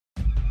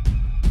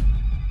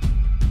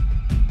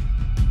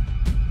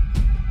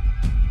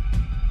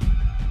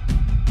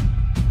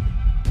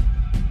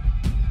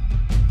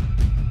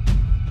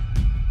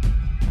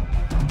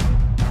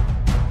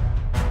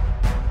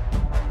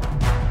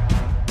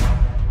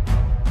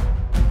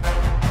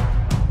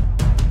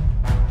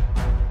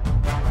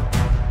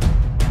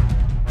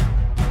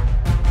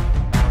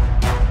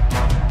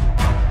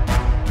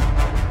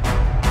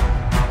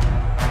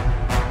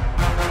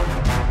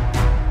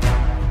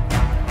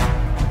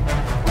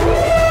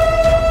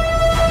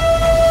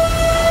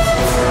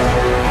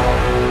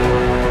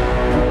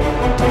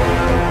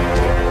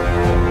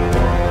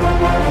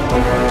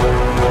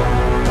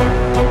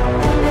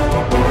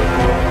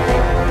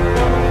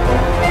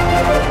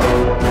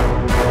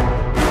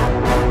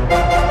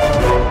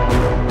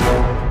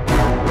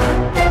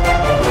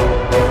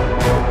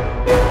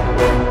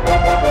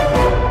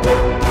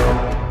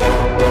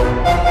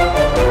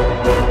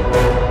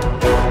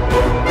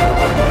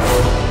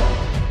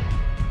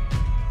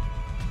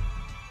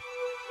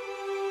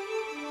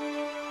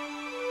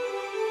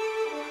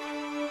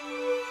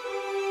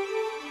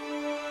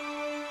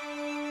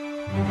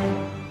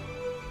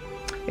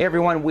Hey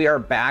everyone, we are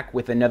back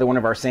with another one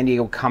of our San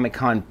Diego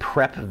Comic-Con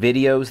prep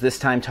videos, this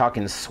time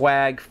talking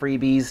swag,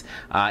 freebies,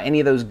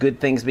 any of those good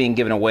things being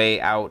given away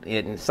out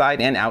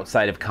inside and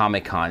outside of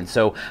Comic-Con.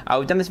 So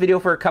we've done this video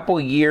for a couple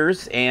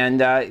years,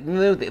 and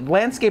the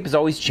landscape is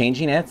always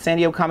changing at San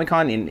Diego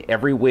Comic-Con in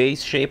every way,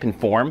 shape, and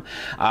form,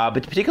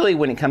 but particularly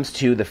when it comes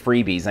to the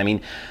freebies. I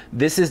mean,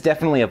 this is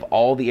definitely, of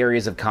all the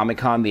areas of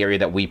Comic-Con, the area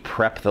that we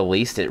prep the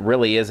least. It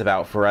really is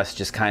about, for us,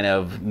 just kind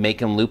of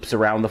making loops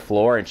around the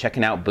floor and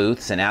checking out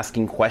booths and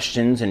asking questions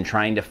and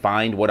trying to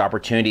find what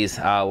opportunities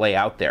lay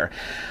out there.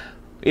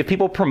 If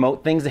people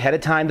promote things ahead of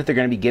time that they're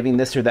going to be giving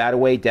this or that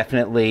away,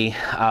 definitely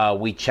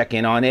we check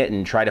in on it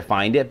and try to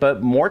find it.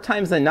 But more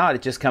times than not,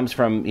 it just comes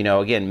from, you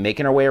know, again,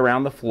 making our way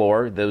around the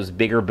floor, those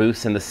bigger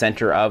booths in the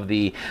center of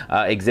the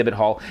exhibit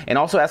hall, and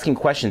also asking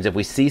questions. If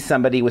we see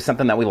somebody with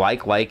something that we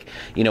like,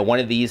 you know, one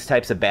of these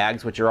types of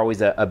bags, which are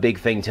always a big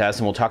thing to us,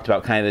 and we'll talk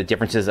about kind of the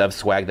differences of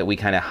swag that we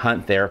kind of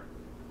hunt there.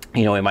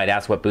 You know, we might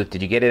ask, what booth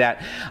did you get it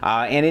at?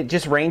 And it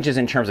just ranges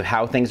in terms of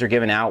how things are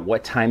given out,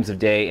 what times of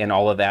day, and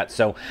all of that.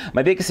 So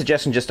my biggest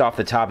suggestion just off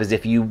the top is,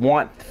 if you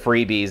want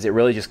freebies, it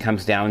really just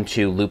comes down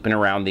to looping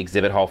around the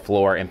exhibit hall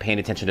floor and paying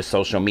attention to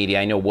social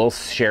media. I know we'll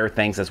share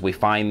things as we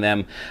find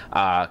them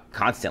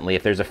constantly.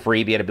 If there's a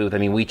freebie at a booth, I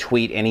mean, we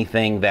tweet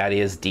anything that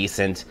is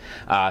decent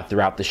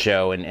throughout the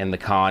show and the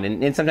con.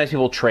 And sometimes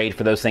people trade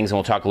for those things, and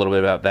we'll talk a little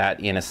bit about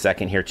that in a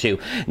second here too.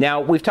 Now,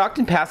 we've talked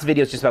in past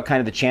videos just about kind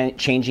of the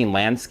changing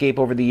landscape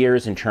over the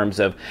years in terms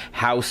of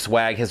how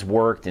swag has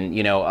worked. And,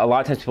 you know, a lot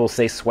of times people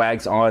say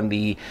swag's on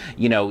the,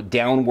 you know,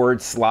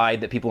 downward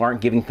slide, that people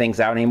aren't giving things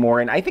out anymore.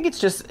 And I think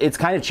it's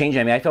kind of changing.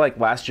 I mean, I feel like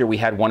last year we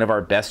had one of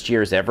our best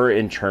years ever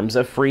in terms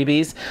of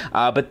freebies,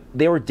 but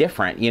they were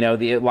different. You know,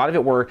 a lot of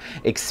it were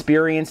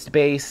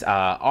experience-based,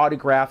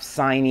 autographs,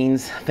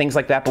 signings, things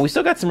like that. But we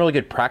still got some really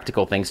good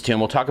practical things too, and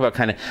we'll talk about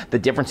kind of the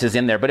differences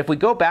in there. But if we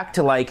go back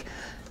to, like,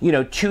 you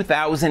know,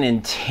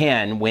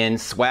 2010, when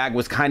swag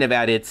was kind of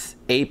at its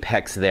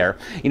apex there,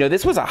 you know,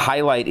 this was a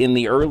highlight in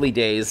the early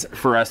days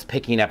for us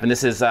picking up. And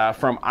this is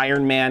from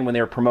Iron Man, when they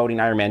were promoting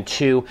Iron Man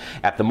 2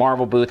 at the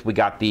Marvel booth. We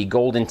got the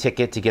golden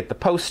ticket to get the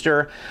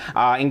poster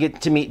and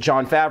get to meet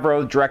Jon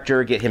Favreau,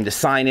 director, get him to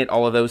sign it,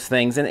 all of those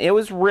things. And it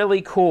was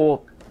really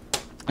cool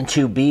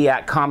to be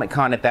at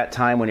Comic-Con at that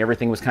time, when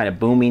everything was kind of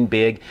booming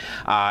big,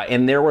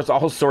 and there was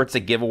all sorts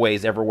of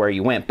giveaways everywhere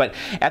you went. But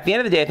at the end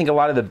of the day, I think a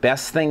lot of the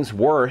best things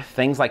were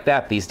things like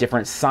that, these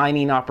different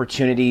signing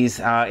opportunities,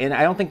 and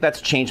I don't think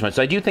that's changed much.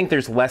 So I do think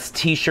there's less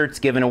t-shirts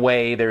given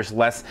away, there's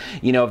less,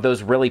 you know, of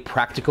those really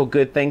practical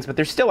good things, but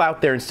they're still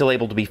out there and still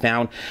able to be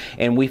found,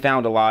 and we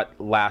found a lot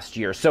last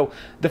year. So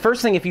the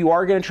first thing, if you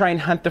are going to try and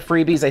hunt the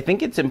freebies, I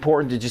think it's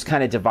important to just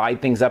kind of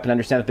divide things up and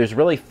understand that there's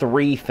really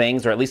three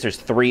things, or at least there's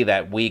three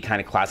that we kind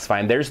of classify.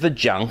 There's the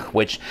junk,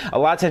 which a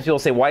lot of times people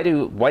say, why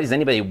does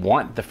anybody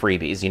want the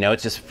freebies? You know,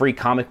 it's just free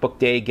comic book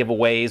day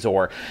giveaways,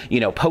 or, you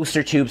know,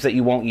 poster tubes that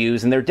you won't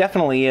use. And there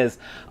definitely is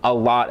a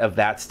lot of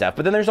that stuff.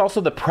 But then there's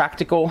also the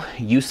practical,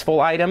 useful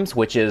items,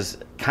 which is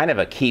kind of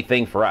a key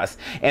thing for us.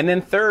 And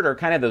then third are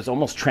kind of those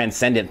almost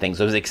transcendent things,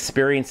 those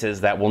experiences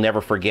that we'll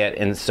never forget,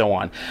 and so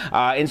on.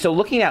 And so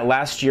looking at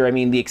last year, I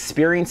mean, the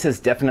experiences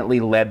definitely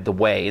led the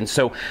way. And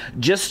so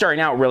just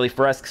starting out really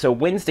for us, so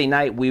Wednesday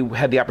night we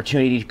had the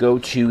opportunity to go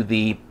to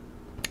the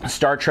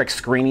Star Trek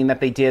screening that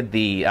they did,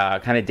 the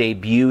kind of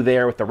debut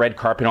there with the red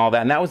carpet and all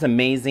that, and that was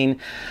amazing.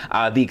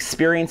 The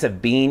experience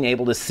of being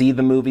able to see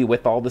the movie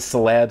with all the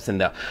celebs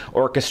and the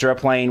orchestra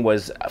playing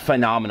was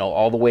phenomenal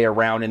all the way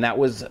around, and that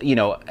was, you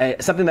know,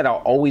 something that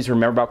I'll always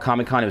remember about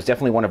Comic-Con. It was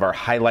definitely one of our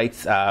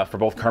highlights for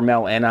both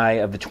Carmel and I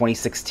of the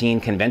 2016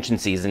 convention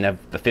season, of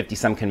the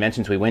 50-some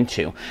conventions we went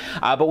to.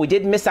 But we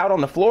did miss out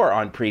on the floor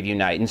on preview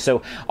night, and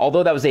so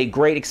although that was a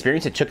great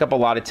experience, it took up a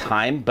lot of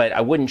time, but I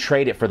wouldn't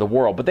trade it for the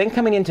world. But then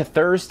coming into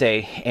Thursday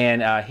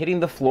and hitting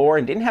the floor,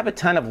 and didn't have a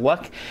ton of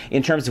luck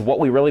in terms of what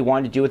we really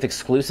wanted to do with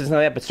exclusives and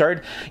all that, but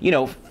started, you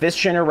know,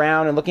 fishing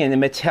around and looking,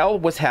 and Mattel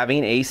was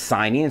having a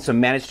signing, and so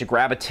managed to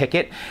grab a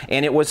ticket,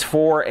 and it was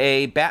for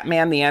a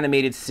Batman the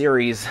Animated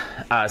Series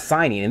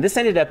signing, and this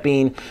ended up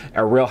being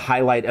a real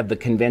highlight of the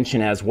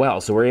convention as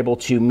well. So we're able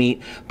to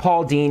meet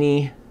Paul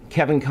Dini,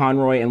 Kevin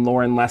Conroy, and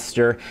Lauren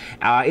Lester.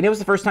 And it was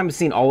the first time I've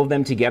seen all of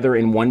them together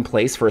in one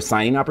place for a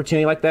signing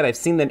opportunity like that. I've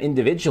seen them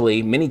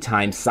individually many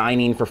times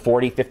signing for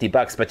 40, 50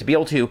 bucks, but to be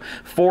able to,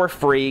 for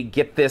free,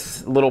 get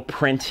this little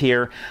print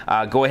here,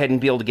 go ahead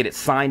and be able to get it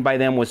signed by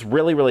them was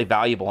really, really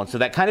valuable. And so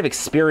that kind of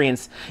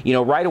experience, you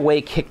know, right away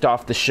kicked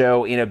off the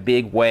show in a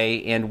big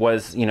way, and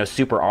was, you know,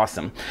 super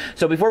awesome.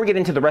 So before we get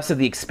into the rest of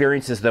the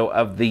experiences, though,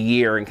 of the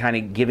year, and kind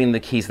of giving the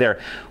keys there,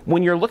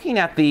 when you're looking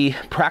at the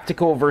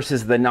practical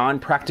versus the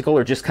non-practical,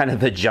 or just kind of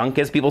the junk,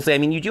 as people say. I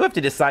mean, you do have to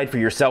decide for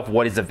yourself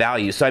what is of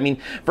value. So I mean,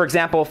 for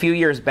example, a few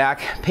years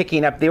back,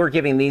 picking up, they were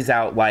giving these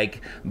out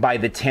like by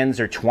the 10s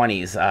or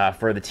 20s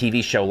for the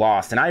TV show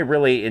Lost, and I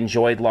really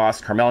enjoyed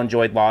Lost. Carmel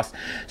enjoyed Lost,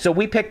 so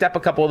we picked up a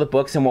couple of the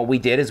books, and what we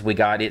did is we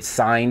got it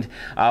signed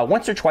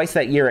once or twice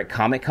that year at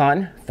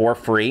Comic-Con for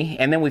free,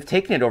 and then we've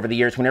taken it over the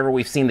years whenever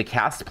we've seen the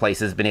cast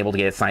places been able to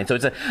get it signed. So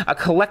it's a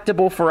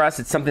collectible for us.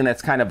 It's something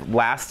that's kind of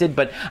lasted,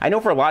 but I know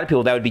for a lot of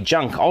people that would be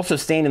junk. Also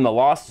staying in the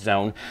Lost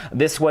zone,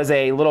 this was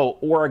a little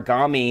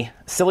origami,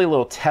 silly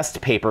little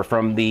test paper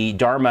from the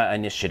Dharma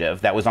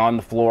Initiative that was on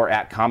the floor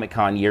at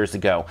Comic-Con years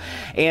ago.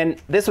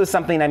 And this was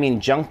something, I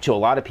mean, junk to a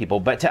lot of people,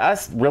 but to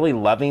us really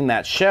loving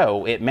that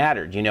show, it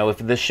mattered. You know, if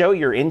the show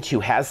you're into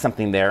has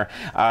something there,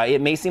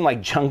 it may seem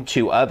like junk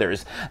to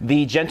others.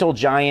 The Gentle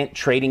Giant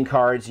trading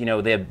cards, you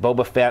know, they had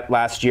Boba Fett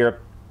last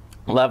year.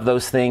 Love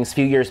those things. A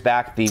few years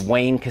back, the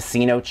Wayne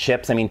Casino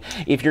chips. I mean,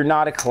 if you're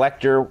not a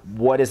collector,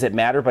 what does it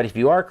matter? But if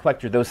you are a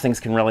collector, those things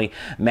can really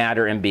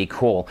matter and be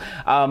cool.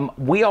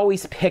 We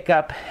always pick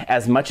up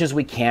as much as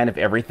we can of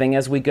everything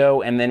as we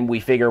go, and then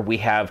we figure we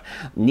have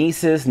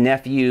nieces,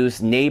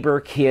 nephews, neighbor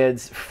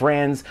kids,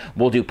 friends.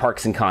 We'll do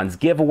Parks and Cons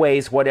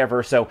giveaways,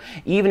 whatever. So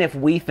even if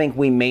we think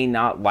we may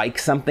not like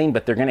something,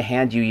 but they're going to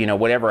hand you, you know,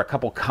 whatever, a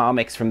couple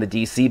comics from the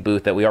DC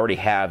booth that we already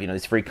have, you know,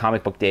 these free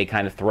comic book day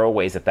kind of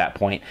throwaways at that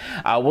point,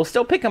 we'll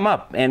still pick them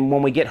up, and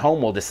when we get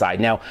home we'll decide.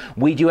 Now,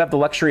 we do have the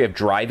luxury of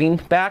driving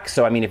back,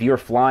 so I mean, if you're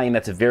flying,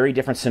 that's a very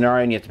different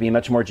scenario, and you have to be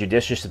much more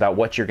judicious about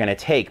what you're going to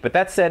take. But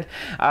that said,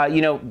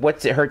 you know,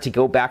 what's it hurt to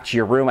go back to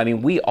your room? I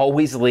mean, we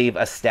always leave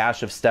a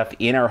stash of stuff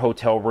in our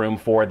hotel room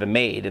for the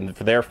maid and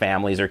for their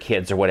families or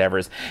kids or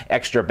whatever's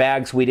extra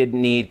bags we didn't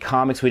need,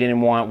 comics we didn't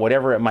want,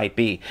 whatever it might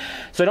be.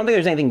 So I don't think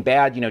there's anything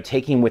bad, you know,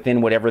 taking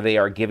within whatever they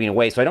are giving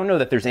away. So I don't know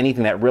that there's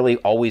anything that really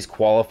always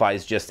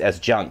qualifies just as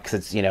junk, because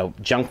it's, you know,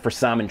 junk for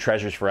some and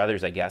treasures for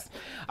others, I guess.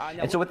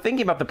 And so with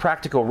thinking about the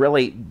practical,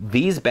 really,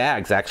 these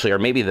bags actually are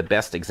maybe the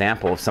best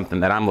example of something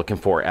that I'm looking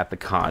for at the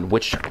con,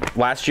 which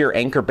last year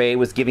Anchor Bay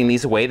was giving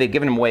these away. They've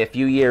given them away a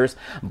few years.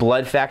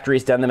 Blood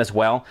Factory's done them as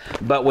well.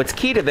 But what's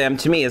key to them,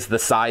 to me, is the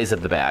size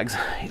of the bags.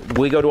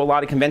 We go to a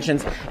lot of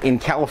conventions in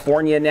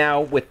California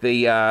now with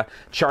the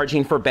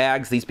charging for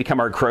bags. These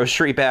become our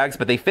grocery bags,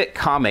 but they fit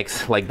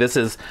comics. Like, this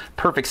is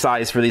perfect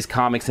size for these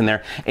comics in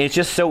there. And it's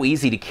just so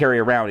easy to carry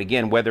around.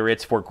 Again, whether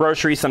it's for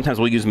groceries, sometimes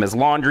we'll use them as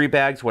laundry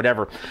bags,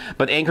 whatever.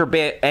 But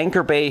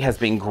Anchor Bay has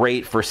been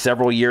great for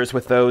several years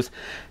with those.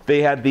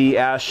 They had the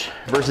Ash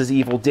versus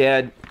Evil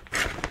Dead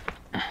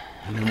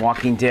and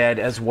Walking Dead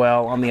as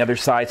well on the other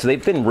side. So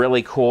they've been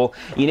really cool.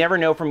 You never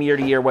know from year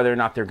to year whether or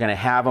not they're going to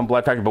have them,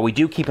 Blood Factory, but we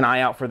do keep an eye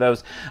out for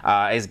those.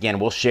 As again,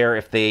 we'll share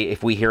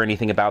if we hear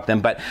anything about them.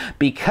 But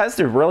because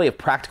they're really of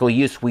practical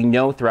use, we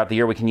know throughout the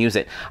year we can use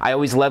it. I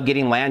always love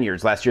getting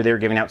lanyards. Last year they were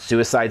giving out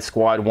Suicide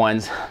Squad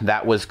ones.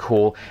 That was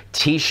cool.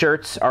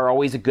 T-shirts are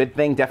always a good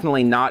thing.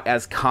 Definitely not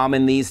as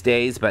common these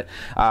days, but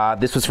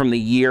this was from the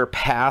year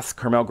past.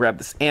 Carmel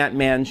grabbed this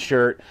Ant-Man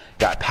shirt.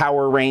 Got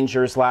Power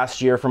Rangers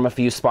last year from a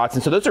few spots.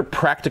 And so those are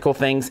practical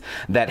things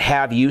that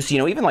have use, you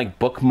know, even like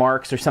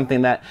bookmarks or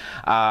something that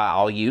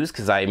I'll use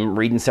because I'm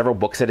reading several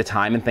books at a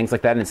time and things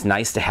like that, and it's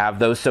nice to have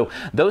those. So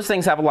those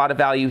things have a lot of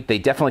value. They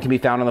definitely can be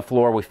found on the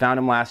floor. We found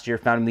them last year,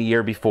 found them the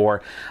year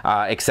before,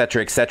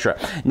 etc., etc.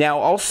 Now,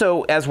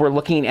 also, as we're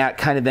looking at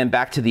kind of then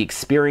back to the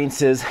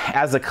experiences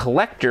as a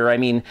collector, I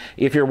mean,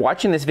 if you're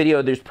watching this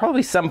video, there's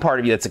probably some part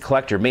of you that's a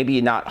collector. Maybe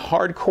not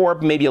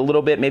hardcore, maybe a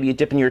little bit, maybe you're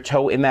dipping your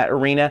toe in that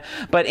arena,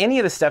 but any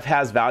of the stuff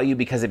has value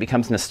because it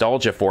becomes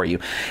nostalgia for you.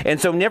 And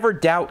so never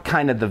doubt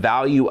kind of the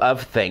value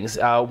of things.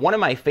 One of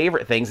my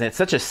favorite things, and it's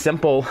such a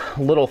simple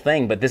little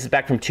thing, but this is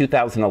back from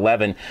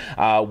 2011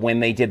 when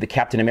they did the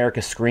Captain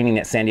America screening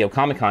at San Diego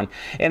Comic-Con,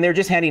 and they're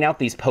just handing out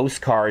these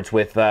postcards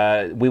with,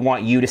 we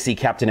want you to see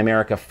Captain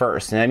America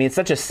first. And I mean, it's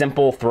such a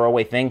simple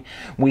throwaway thing.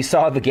 We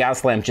saw the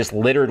gas lamp just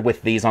littered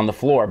with these on the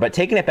floor, but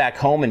taking it back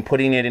home and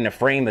putting it in a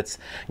frame that's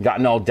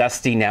gotten all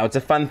dusty now, it's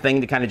a fun thing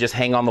to kind of just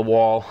hang on the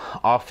wall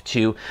off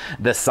to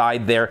the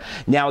side there.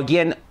 Now,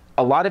 again,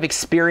 a lot of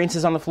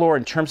experiences on the floor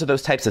in terms of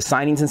those types of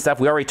signings and stuff.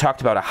 We already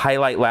talked about a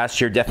highlight last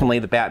year. Definitely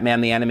the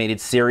Batman the Animated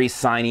Series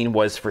signing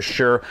was for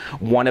sure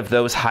one of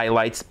those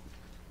highlights.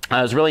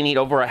 It was really neat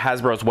over at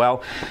Hasbro as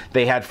well.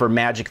 They had for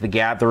Magic the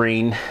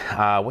Gathering,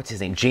 what's his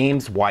name?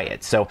 James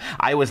Wyatt. So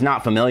I was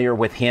not familiar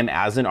with him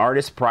as an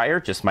artist prior,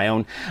 just my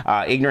own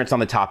ignorance on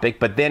the topic.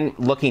 But then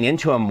looking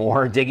into him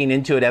more, digging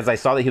into it as I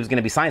saw that he was going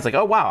to be signed, it's like,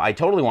 oh wow, I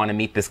totally want to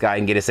meet this guy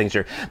and get his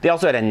signature. They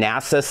also had a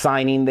NASA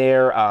signing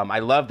there. I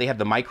love, they have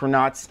the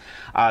Micronauts,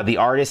 the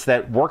artists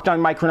that worked on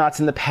Micronauts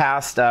in the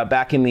past,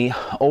 back in the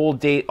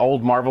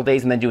old Marvel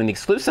days, and then doing the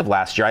exclusive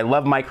last year. I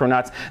love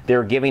Micronauts.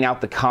 They're giving out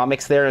the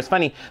comics there. It's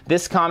funny,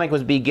 this comic comic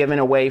was being given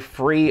away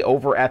free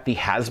over at the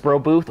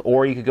Hasbro booth,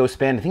 or you could go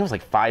spend, I think it was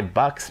like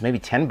 $5, maybe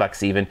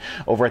 $10 even,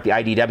 over at the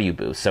IDW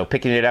booth. So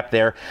picking it up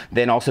there,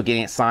 then also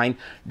getting it signed.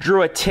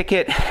 Drew a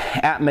ticket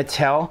at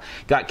Mattel,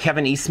 got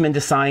Kevin Eastman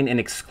to sign an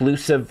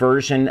exclusive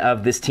version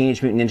of this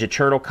Teenage Mutant Ninja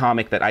Turtle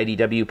comic that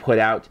IDW put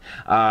out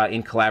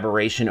in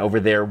collaboration over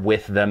there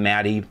with the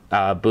Maddie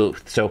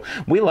booth. So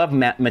we love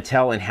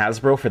Mattel and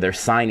Hasbro for their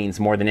signings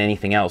more than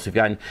anything else. We've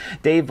gotten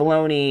Dave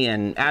Vallone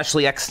and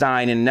Ashley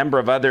Eckstein and a number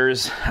of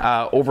others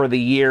over the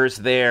years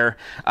there.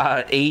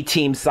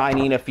 A-Team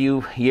signing a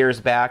few years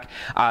back.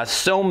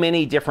 So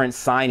many different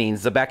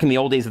signings. Back in the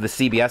old days of the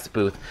CBS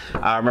booth,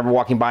 I remember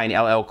walking by and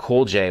LL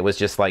Cool J was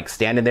just like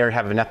standing there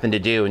having nothing to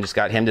do and just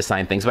got him to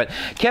sign things. But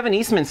Kevin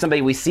Eastman,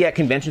 somebody we see at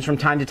conventions from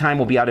time to time,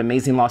 will be out at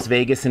Amazing Las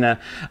Vegas in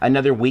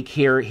another week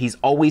here. He's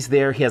always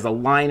there. He has a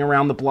line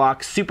around the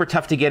block. Super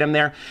tough to get him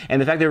there.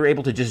 And the fact they were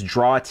able to just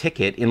draw a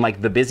ticket in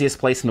like the busiest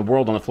place in the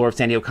world on the floor of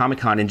San Diego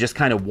Comic-Con and just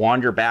kind of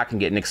wander back and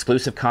get an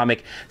exclusive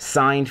comic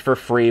signed for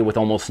free with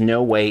almost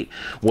no wait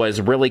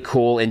was really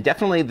cool. And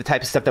definitely the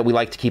type of stuff that we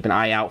like to keep an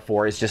eye out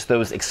for is just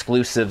those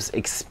exclusives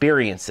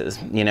experiences,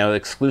 you know,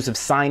 exclusive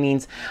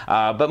signings,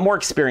 but more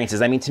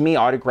experiences. I mean, to me,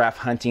 autograph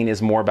hunting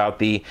is more about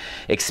the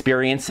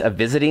experience of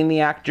visiting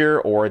the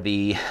actor or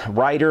the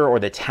writer or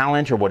the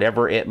talent or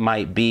whatever it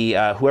might be,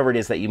 whoever it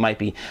is that you might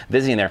be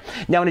visiting there.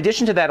 Now, in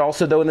addition to that,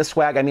 also though in the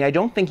swag, I mean, I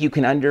don't think you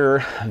can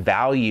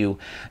undervalue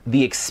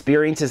the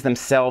experiences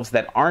themselves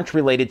that aren't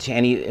related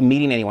to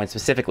meeting anyone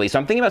specifically. So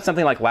I'm thinking about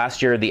something like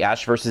last year, the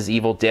Ash vs.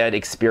 Evil Dead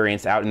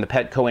experience out in the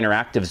Petco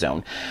Interactive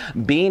Zone.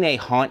 Being a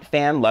haunt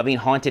fan, loving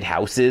haunted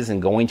houses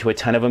and going to a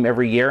ton of them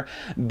every year,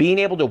 being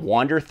able to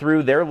wander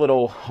through their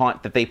little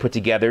haunt that they put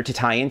together to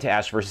tie into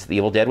Ash vs. the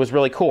Evil Dead was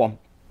really cool.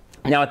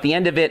 Now, at the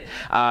end of it,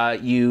 I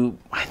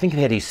think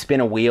they had you spin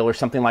a wheel or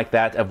something like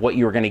that of what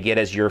you were going to get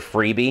as your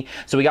freebie.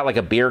 So we got like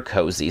a beer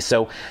cozy.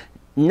 So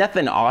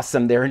nothing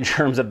awesome there in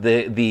terms of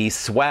the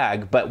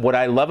swag, but what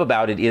I love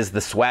about it is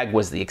the swag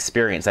was the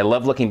experience. I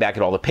love looking back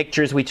at all the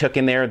pictures we took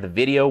in there, the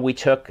video we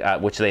took,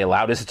 which they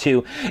allowed us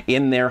to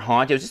in their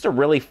haunt. It was just a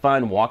really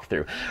fun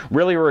walkthrough.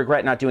 Really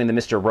regret not doing the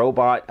Mr.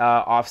 Robot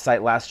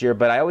offsite last year,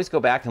 but I always go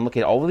back and look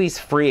at all of these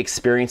free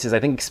experiences. I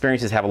think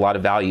experiences have a lot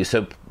of value.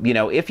 So, you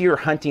know, if you're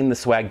hunting the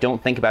swag,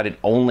 don't think about it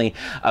only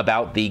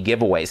about the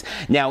giveaways.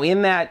 Now,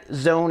 in that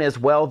zone as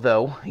well,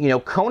 though, you know,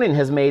 Conan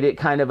has made it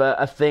kind of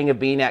a thing of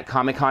being at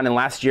Comic-Con, and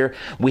last year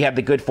we had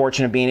the good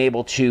fortune of being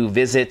able to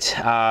visit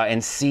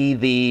and see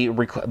the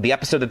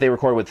episode that they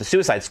recorded with the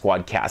Suicide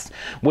Squad cast,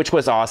 which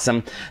was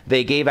awesome.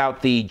 They gave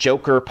out the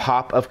Joker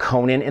pop of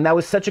Conan, and that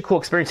was such a cool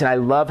experience, and I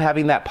love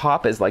having that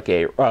pop as like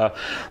a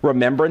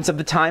remembrance of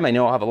the time. I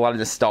know I'll have a lot of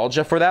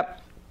nostalgia for that.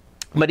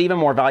 But even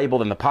more valuable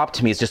than the pop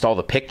to me is just all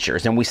the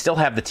pictures. And we still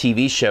have the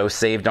TV show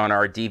saved on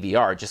our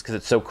DVR just because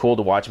it's so cool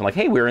to watch. I'm like,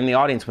 hey, we were in the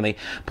audience when they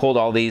pulled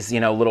all these, you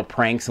know, little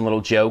pranks and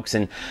little jokes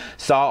and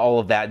saw all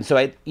of that. And so,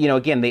 you know,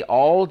 again, they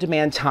all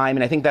demand time.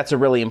 And I think that's a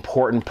really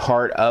important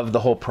part of the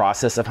whole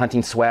process of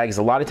hunting swag is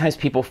a lot of times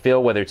people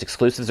feel whether it's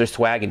exclusives or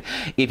swag. And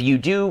if you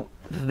do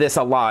this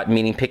a lot,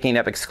 meaning picking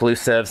up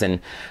exclusives and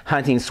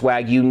hunting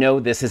swag, you know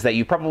this is that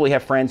you probably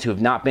have friends who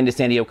have not been to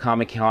San Diego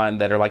Comic-Con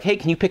that are like, hey,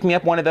 can you pick me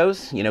up one of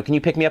those? You know, can you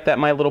pick me up that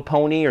My Little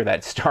Pony or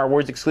that Star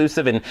Wars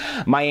exclusive? And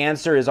my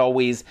answer is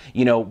always,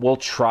 you know, we'll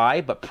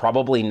try, but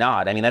probably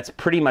not. I mean, that's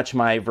pretty much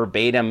my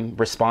verbatim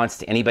response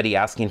to anybody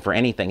asking for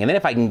anything. And then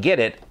if I can get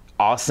it,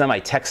 awesome. I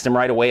text them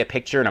right away a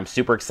picture and I'm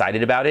super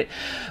excited about it.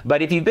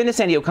 But if you've been to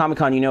San Diego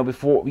Comic-Con,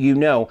 you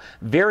know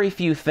very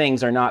few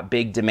things are not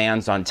big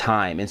demands on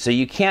time. And so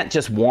you can't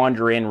just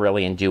wander in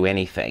really and do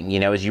anything,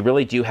 you know, as you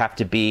really do have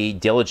to be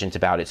diligent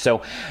about it.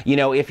 So, you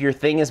know, if your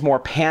thing is more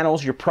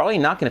panels, you're probably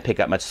not going to pick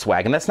up much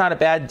swag. And that's not a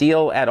bad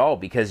deal at all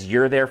because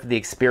you're there for the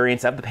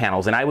experience of the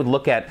panels. And I would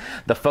look at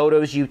the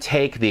photos you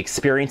take, the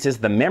experiences,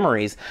 the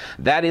memories.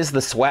 That is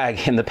the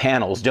swag in the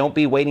panels. Don't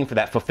be waiting for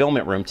that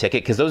fulfillment room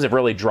ticket because those have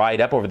really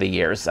dried up over the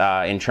years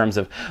in terms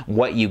of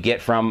what you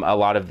get from a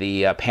lot of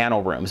the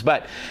panel rooms.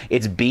 But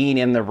it's being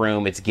in the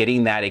room, it's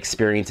getting that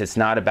experience. It's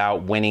not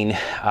about winning,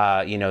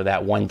 you know,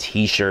 that one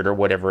t-shirt or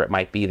whatever it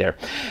might be there.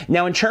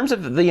 Now, in terms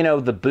of the, you know,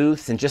 the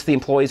booths and just the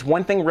employees,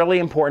 one thing really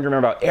important to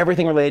remember about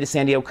everything related to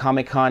San Diego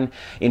Comic-Con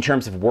in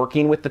terms of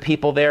working with the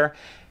people there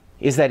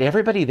is that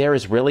everybody there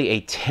is really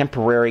a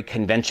temporary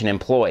convention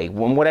employee.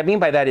 What I mean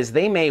by that is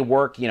they may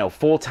work, you know,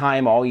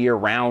 full-time all year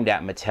round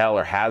at Mattel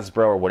or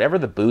Hasbro or whatever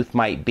the booth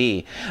might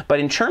be. But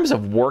in terms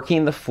of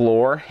working the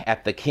floor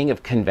at the King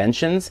of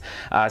Conventions,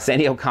 San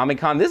Diego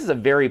Comic-Con, this is a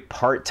very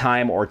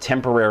part-time or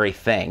temporary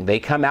thing. They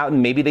come out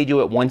and maybe they do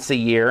it once a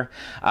year,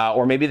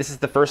 or maybe this is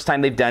the first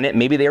time they've done it.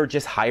 Maybe they were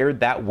just hired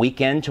that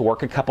weekend to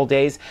work a couple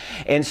days.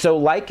 And so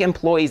like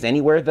employees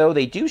anywhere though,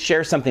 they do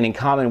share something in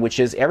common, which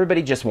is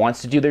everybody just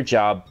wants to do their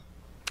job.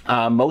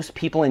 Most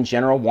people in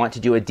general want to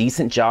do a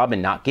decent job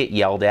and not get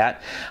yelled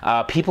at.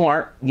 People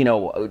aren't,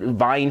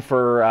 vying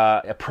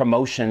for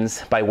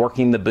promotions by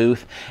working the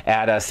booth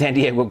at San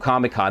Diego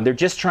Comic-Con. They're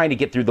just trying to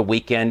get through the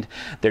weekend.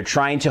 They're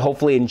trying to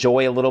hopefully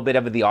enjoy a little bit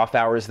of the off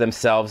hours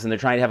themselves, and they're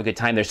trying to have a good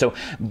time there. So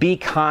be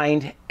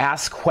kind,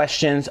 ask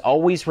questions.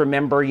 Always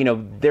remember,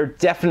 they're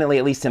definitely,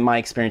 at least in my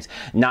experience,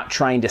 not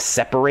trying to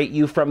separate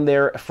you from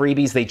their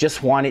freebies. They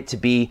just want it to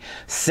be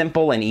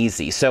simple and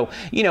easy. So,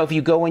 if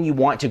you go and you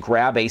want to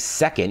grab a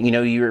second,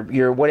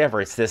 you're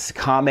whatever, it's this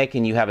comic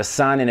and you have a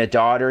son and a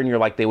daughter and you're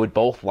like, they would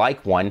both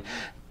like one.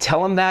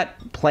 Tell them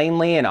that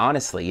plainly and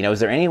honestly. Is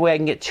there any way I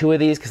can get 2 of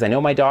these? Because I know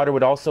my daughter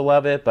would also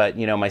love it, but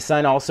my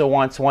son also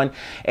wants one.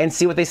 And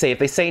see what they say. If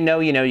they say no,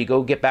 you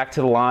go get back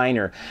to the line,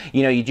 or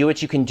you do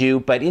what you can do.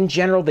 But in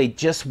general, they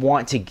just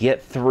want to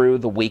get through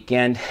the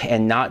weekend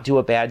and not do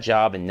a bad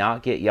job and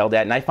not get yelled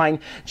at. And I find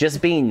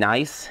just being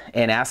nice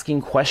and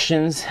asking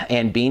questions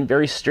and being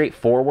very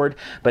straightforward,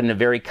 but in a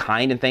very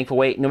kind and thankful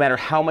way, no matter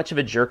how much of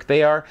a jerk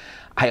they are,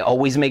 I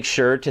always make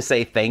sure to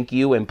say thank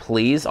you and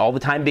please all the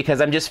time, because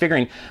I'm just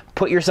figuring,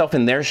 put yourself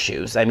in their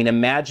shoes. I mean,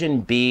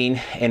 imagine being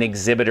an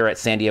exhibitor at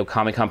San Diego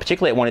Comic-Con,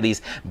 particularly at one of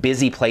these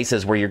busy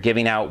places where you're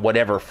giving out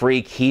whatever,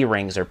 free key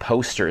rings or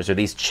posters or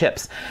these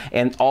chips.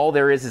 And all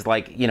there is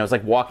like, it's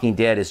like Walking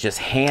Dead, is just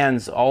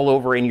hands all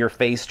over in your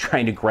face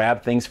trying to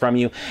grab things from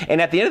you.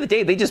 And at the end of the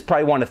day, they just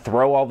probably want to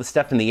throw all the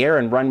stuff in the air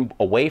and run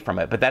away from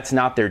it. But that's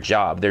not their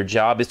job. Their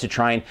job is to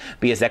try and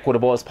be as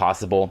equitable as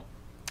possible,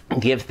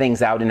 give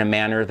things out in a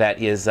manner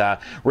that is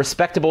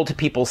respectable to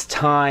people's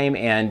time,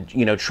 and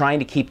trying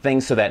to keep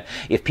things so that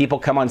if people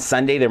come on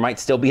Sunday, there might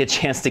still be a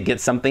chance to get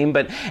something.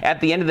 But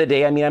at the end of the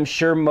day, I mean, I'm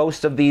sure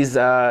most of these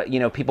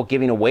people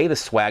giving away the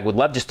swag would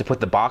love just to put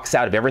the box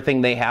out of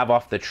everything they have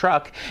off the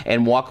truck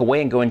and walk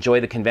away and go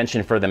enjoy the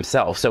convention for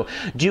themselves. So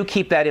do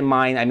keep that in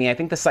mind. I mean, I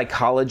think the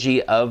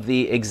psychology of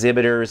the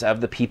exhibitors,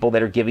 of the people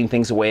that are giving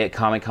things away at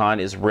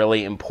Comic-Con, is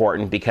really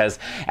important, because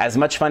as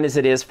much fun as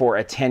it is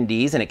for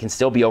attendees, and it can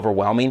still be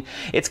overwhelming,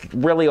 it's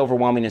really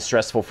overwhelming and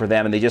stressful for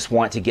them, and they just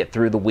want to get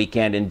through the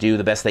weekend and do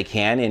the best they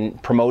can in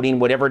promoting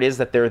whatever it is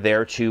that they're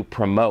there to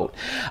promote.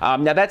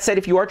 Now that said,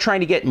 if you are trying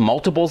to get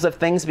multiples of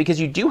things,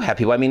 because you do have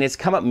people, I mean, it's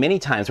come up many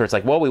times where it's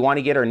like, well, we want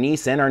to get our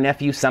niece and our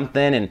nephew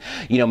something, and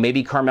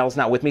maybe Carmel's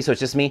not with me, so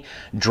it's just me.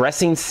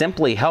 Dressing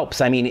simply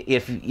helps. I mean,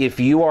 if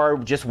you are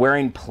just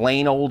wearing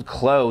plain old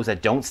clothes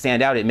that don't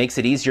stand out, it makes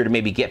it easier to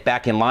maybe get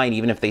back in line,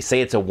 even if they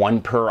say it's a 1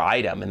 per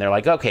item, and they're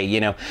like, okay,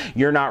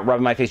 you're not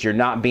rubbing my face, you're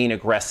not being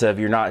aggressive,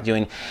 you're not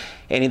doing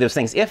any of those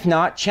things. If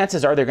not,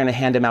 chances are they're going to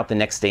hand them out the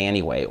next day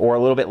anyway, or a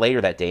little bit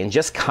later that day. And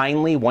just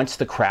kindly, once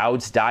the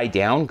crowds die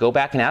down, go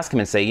back and ask them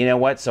and say, you know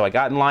what, so I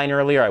got in line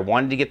earlier, I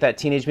wanted to get that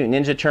Teenage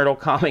Mutant Ninja Turtle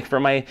comic for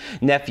my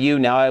nephew,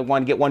 now I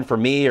want to get one for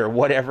me, or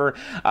whatever.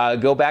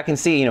 Go back and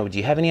see, do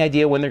you have any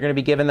idea when they're going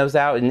to be giving those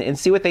out, and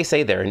see what they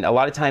say there. And a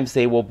lot of times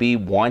they will be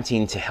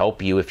wanting to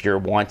help you if you're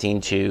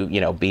wanting to,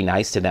 be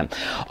nice to them.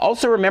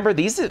 Also remember,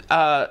 these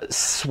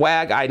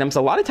swag items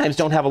a lot of times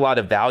don't have a lot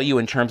of value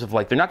in terms of,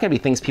 like, they're not going to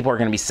be things people are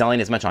going to be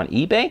selling as much on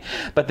eBay,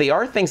 but they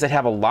are things that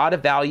have a lot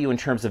of value in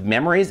terms of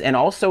memories and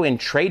also in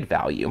trade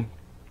value.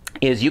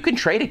 Is you can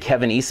trade a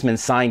Kevin Eastman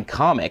signed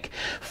comic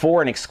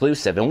for an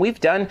exclusive, and we've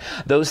done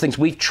those things.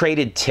 We've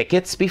traded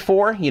tickets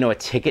before, a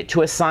ticket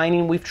to a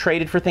signing we've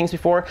traded for things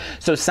before.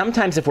 So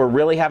sometimes if we're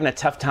really having a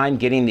tough time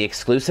getting the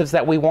exclusives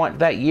that we want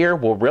that year,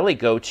 we'll really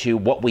go to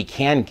what we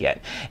can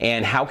get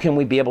and how can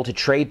we be able to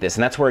trade this.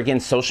 And that's where, again,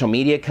 social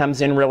media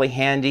comes in really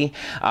handy.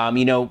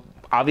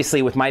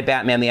 Obviously, with my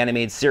Batman the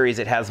Animated Series,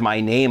 it has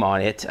my name on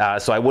it,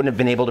 so I wouldn't have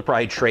been able to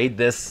probably trade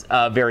this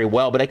very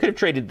well, but I could have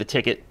traded the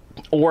ticket,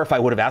 or if I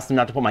would have asked them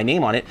not to put my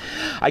name on it,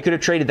 I could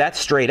have traded that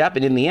straight up,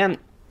 and in the end,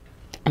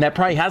 that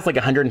probably has like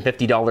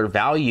 $150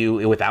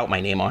 value without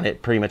my name on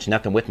it, pretty much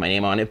nothing with my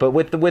name on it, but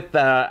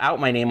without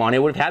my name on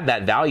it, would have had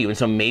that value. And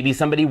so maybe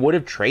somebody would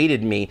have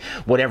traded me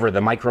whatever, the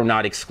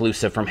Micronaut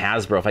exclusive from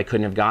Hasbro, if I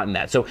couldn't have gotten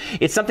that. So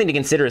it's something to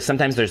consider.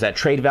 Sometimes there's that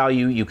trade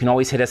value. You can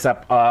always hit us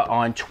up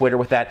on Twitter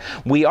with that.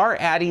 We are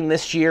adding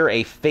this year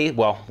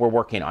we're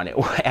working on it.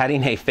 We're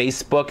adding a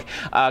Facebook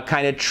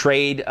kind of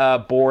trade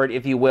board,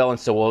 if you will, and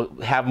so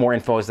we'll have more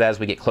info as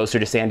we get closer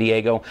to San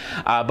Diego.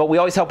 But we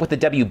always help with the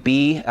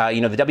WB.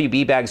 The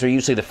WB bags are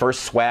usually the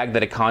first swag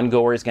that a con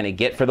goer is going to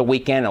get for the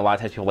weekend. A lot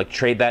of times people like to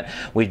trade that.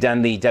 We've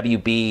done the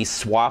WB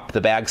swap,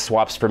 the bag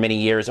swaps, for many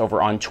years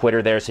over on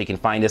Twitter there, so you can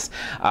find us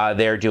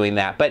there doing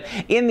that. But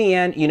in the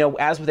end,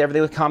 as with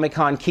everything with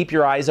Comic-Con, keep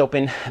your eyes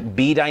open,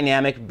 be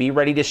dynamic, be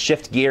ready to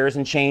shift gears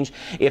and change.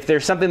 If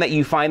there's something that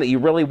you find that you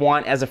really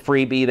want as a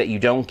freebie that you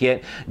don't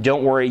get,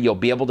 don't worry, you'll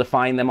be able to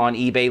find them on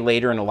eBay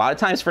later, and a lot of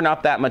times for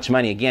not that much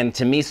money. Again,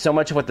 to me, so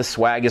much of what the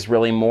swag is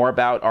really more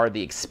about are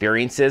the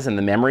experiences and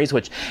the memories,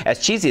 which, as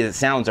cheesy as it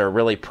sounds are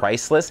really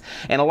priceless.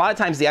 And a lot of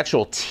times the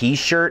actual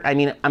t-shirt, I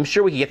mean, I'm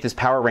sure we could get this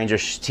Power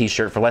Rangers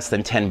t-shirt for less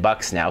than 10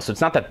 bucks now. So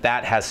it's not that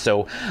that has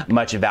so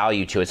much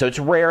value to it. So it's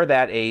rare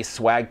that a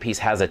swag piece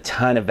has a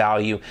ton of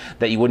value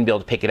that you wouldn't be able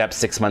to pick it up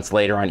 6 months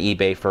later on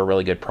eBay for a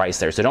really good price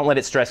there. So don't let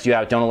it stress you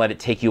out. Don't let it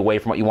take you away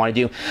from what you want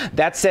to do.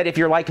 That said, if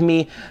you're like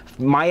me,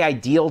 my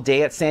ideal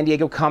day at San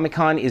Diego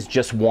Comic-Con is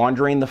just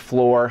wandering the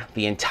floor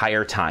the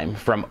entire time.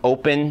 From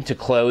open to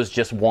close,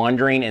 just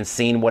wandering and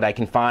seeing what I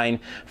can find,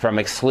 from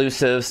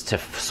exclusives to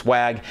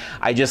swag.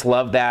 I just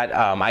love that.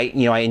 I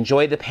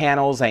enjoy the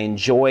panels. I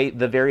enjoy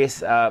the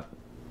various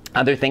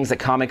other things that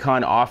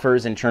Comic-Con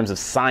offers in terms of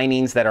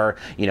signings that are,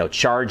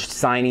 charged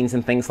signings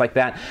and things like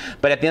that.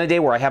 But at the end of the day,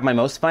 where I have my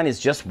most fun is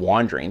just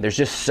wandering. There's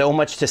just so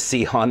much to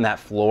see on that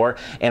floor,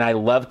 and I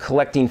love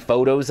collecting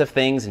photos of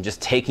things and just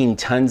taking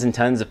tons and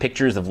tons of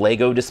pictures of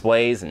Lego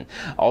displays and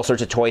all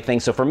sorts of toy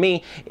things. So for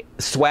me,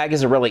 swag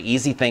is a really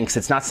easy thing because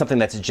it's not something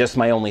that's just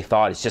my only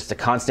thought. It's just a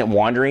constant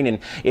wandering, and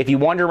if you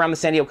wander around the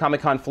San Diego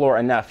Comic-Con floor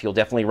enough, you'll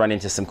definitely run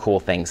into some cool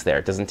things there.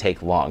 It doesn't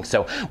take long.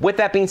 So with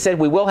that being said,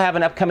 we will have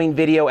an upcoming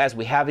video, as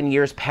we have in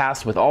years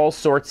past, with all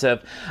sorts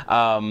of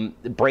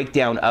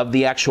breakdown of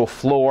the actual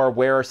floor.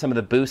 Where are some of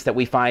the booths that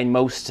we find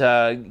most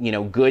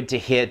good to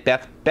hit,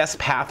 best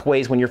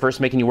pathways when you're first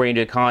making your way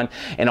into a con,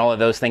 and all of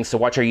those things. So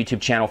watch our YouTube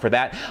channel for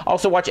that.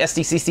 Also watch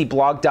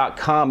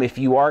SDCCblog.com if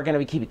you are going to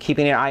be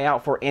keeping an eye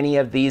out for any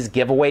of these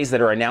giveaways that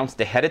are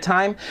announced ahead of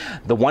time.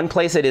 The one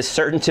place it is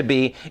certain to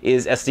be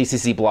is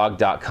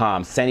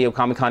SDCCblog.com. San Diego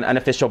Comic-Con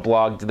unofficial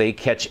blog. They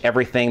catch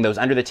everything. Those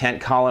under the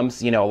tent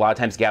columns, a lot of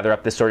times gather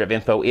up this sort of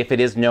info if it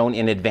is known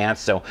in advance.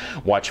 So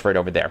watch for it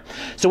over there.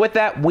 So with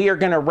that, we are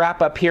going to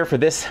wrap up here for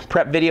this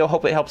prep video.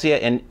 Hope it helps you.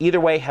 And either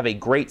way, have a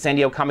great San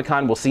Diego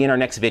Comic-Con. We'll see you in our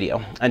next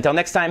video. Until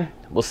next time,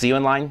 we'll see you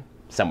in line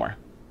somewhere.